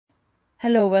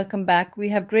Hello, welcome back. We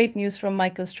have great news from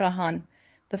Michael Strahan.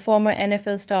 The former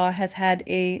NFL star has had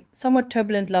a somewhat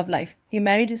turbulent love life. He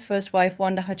married his first wife,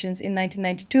 Wanda Hutchins, in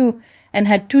 1992 and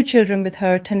had two children with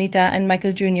her, Tanita and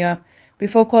Michael Jr.,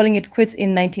 before calling it quits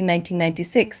in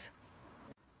 1996.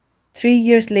 3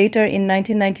 years later, in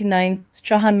 1999,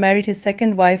 Strahan married his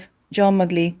second wife,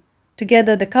 J.mer.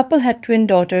 Together, the couple had twin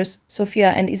daughters, Sophia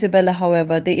and Isabella.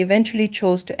 However, they eventually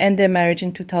chose to end their marriage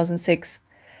in 2006.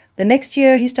 The next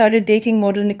year, he started dating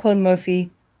model Nicole Murphy,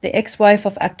 the ex-wife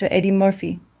of actor Eddie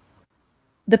Murphy.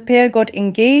 The pair got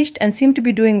engaged and seemed to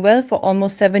be doing well for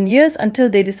almost 7 years until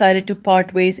they decided to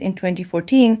part ways in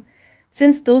 2014.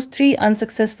 Since those three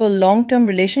unsuccessful long-term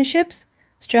relationships,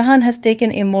 Strahan has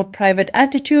taken a more private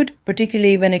attitude,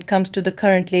 particularly when it comes to the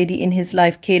current lady in his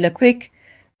life, Kayla Quick.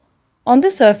 On the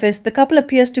surface, the couple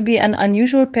appears to be an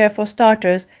unusual pair. For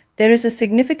starters, there is a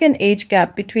significant age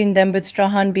gap between them, with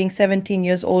Strahan being 17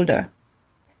 years older.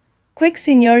 Quick's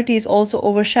seniority is also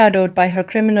overshadowed by her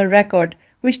criminal record,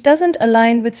 which doesn't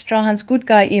align with Strahan's good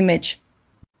guy image.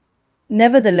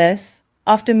 Nevertheless,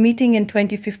 after meeting in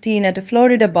 2015 at a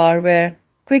Florida bar where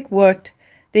Quick worked,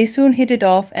 they soon hit it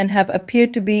off and have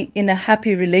appeared to be in a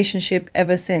happy relationship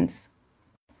ever since.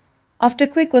 After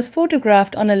Quick was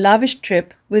photographed on a lavish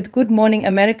trip with Good Morning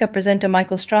America presenter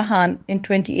Michael Strahan in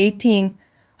 2018,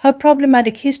 her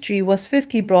problematic history was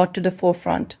swiftly brought to the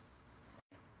forefront.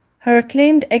 Her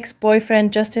acclaimed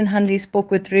ex-boyfriend Justin Hunley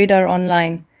spoke with Radar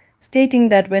Online, stating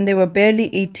that when they were barely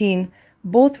 18,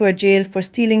 both were jailed for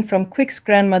stealing from Quick's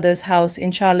grandmother's house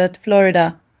in Charlotte,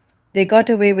 Florida. They got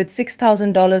away with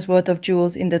 $6,000 worth of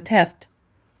jewels in the theft.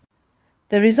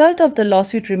 The result of the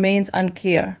lawsuit remains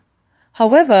unclear.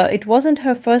 However, it wasn't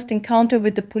her first encounter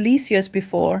with the police. Years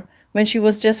before, when she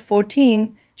was just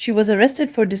 14, she was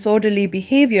arrested for disorderly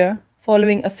behavior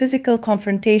following a physical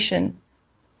confrontation.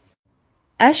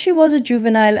 As she was a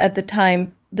juvenile at the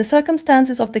time, the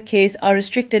circumstances of the case are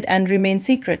restricted and remain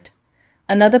secret.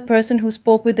 Another person who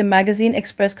spoke with the magazine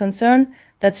expressed concern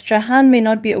that Strahan may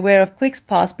not be aware of Quick's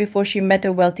past before she met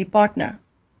a wealthy partner.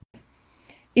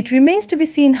 It remains to be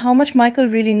seen how much Michael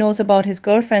really knows about his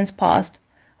girlfriend's past,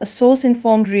 a source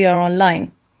informed Radar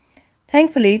Online.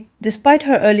 Thankfully, despite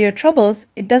her earlier troubles,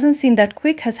 it doesn't seem that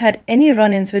Quick has had any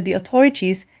run-ins with the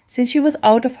authorities since she was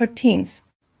out of her teens.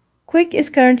 Quick is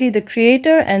currently the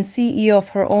creator and CEO of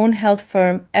her own health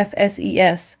firm,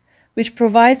 FSES, which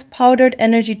provides powdered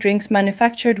energy drinks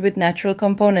manufactured with natural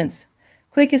components.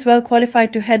 Quick is well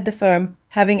qualified to head the firm,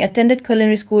 having attended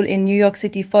culinary school in New York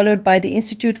City followed by the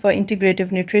Institute for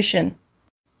Integrative Nutrition.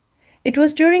 It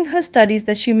was during her studies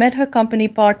that she met her company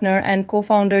partner and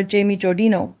co-founder Jamie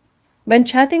Giordino. When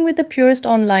chatting with the purist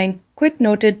online, Quick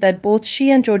noted that both she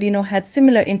and Giordino had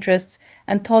similar interests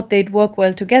and thought they'd work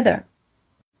well together.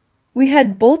 We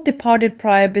had both departed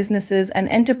prior businesses and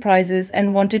enterprises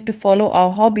and wanted to follow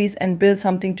our hobbies and build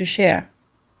something to share.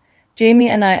 Jamie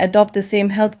and I adopt the same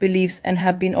health beliefs and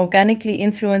have been organically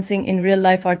influencing in real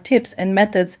life our tips and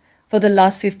methods for the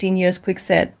last 15 years, Quick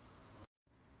said.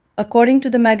 According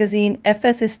to the magazine,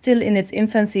 FS is still in its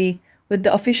infancy, with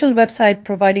the official website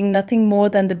providing nothing more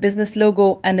than the business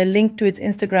logo and a link to its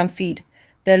Instagram feed.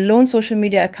 Their lone social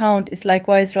media account is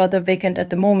likewise rather vacant at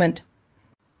the moment.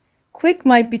 Quick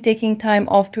might be taking time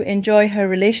off to enjoy her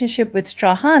relationship with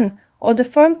Strahan, or the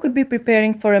firm could be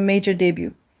preparing for a major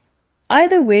debut.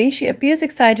 Either way, she appears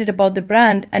excited about the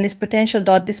brand and its potential.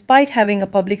 Despite having a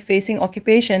public-facing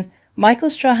occupation, Michael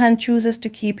Strahan chooses to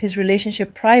keep his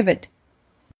relationship private.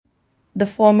 The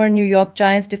former New York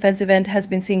Giants defensive end has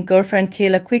been seeing girlfriend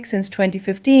Kayla Quick since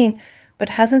 2015, but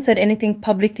hasn't said anything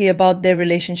publicly about their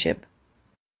relationship.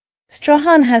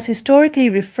 Strahan has historically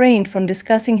refrained from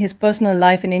discussing his personal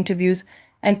life in interviews,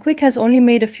 and Quick has only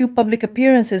made a few public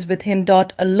appearances with him.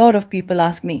 A lot of people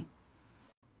ask me,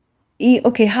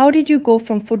 okay, how did you go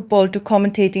from football to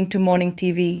commentating to morning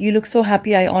TV? You look so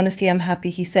happy. I honestly am happy,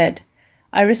 he said.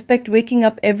 I respect waking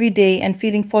up every day and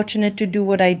feeling fortunate to do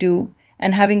what I do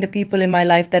and having the people in my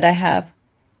life that I have.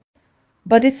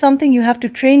 But it's something you have to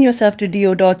train yourself to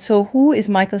do. So who is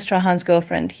Michael Strahan's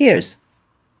girlfriend? Here's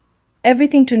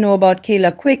everything to know about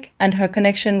Kayla Quick and her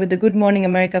connection with the Good Morning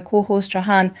America co-host.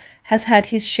 Strahan has had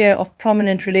his share of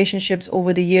prominent relationships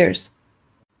over the years,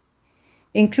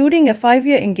 including a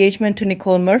 5-year engagement to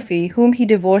Nicole Murphy, whom he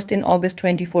divorced in August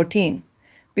 2014.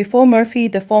 Before Murphy,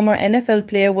 the former NFL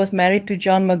player was married to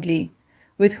J.mer,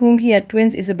 with whom he had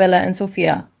twins Isabella and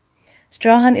Sophia.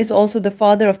 Strahan is also the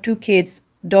father of 2 kids,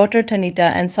 daughter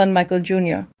Tanita and son Michael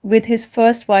Jr., with his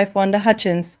first wife Wanda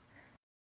Hutchins.